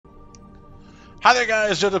Hi there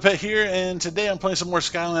guys, jojopet here, and today I'm playing some more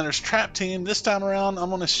Skylanders Trap Team. This time around I'm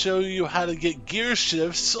going to show you how to get Gear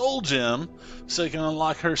Shift Soul Gem so you can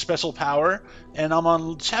unlock her special power. And I'm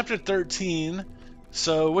on chapter 13.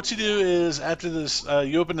 So what you do is after this,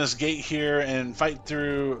 you open this gate here and fight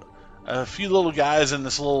through a few little guys in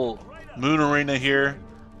this little moon arena here,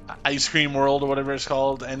 ice cream world or whatever it's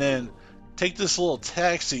called, and then take this little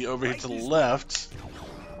taxi over here to the left.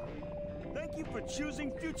 Thank you for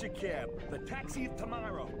choosing Future Cab, the taxi of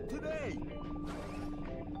tomorrow, today.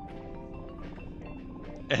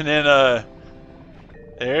 And then,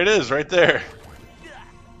 there it is, right there.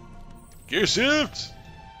 Gear shift!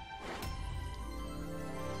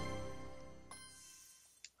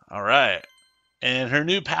 Alright. And her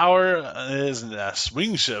new power is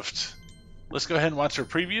swing shift. Let's go ahead and watch her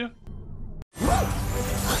preview.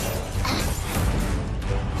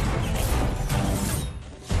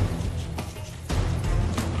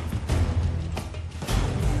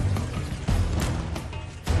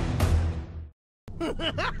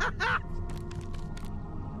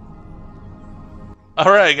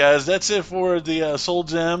 Alright guys, that's it for the Soul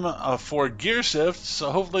Gem for Gear Shift. So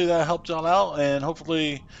hopefully that helped y'all out, and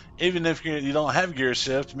hopefully even if you don't have Gear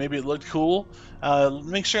Shift, maybe it looked cool.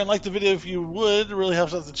 Make sure and like the video if you would, it really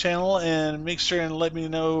helps out the channel, and make sure and let me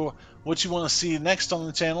know what you want to see next on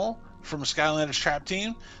the channel from Skylanders Trap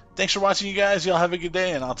Team. Thanks for watching you guys, y'all have a good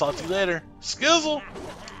day, and I'll talk to you later. Skizzle!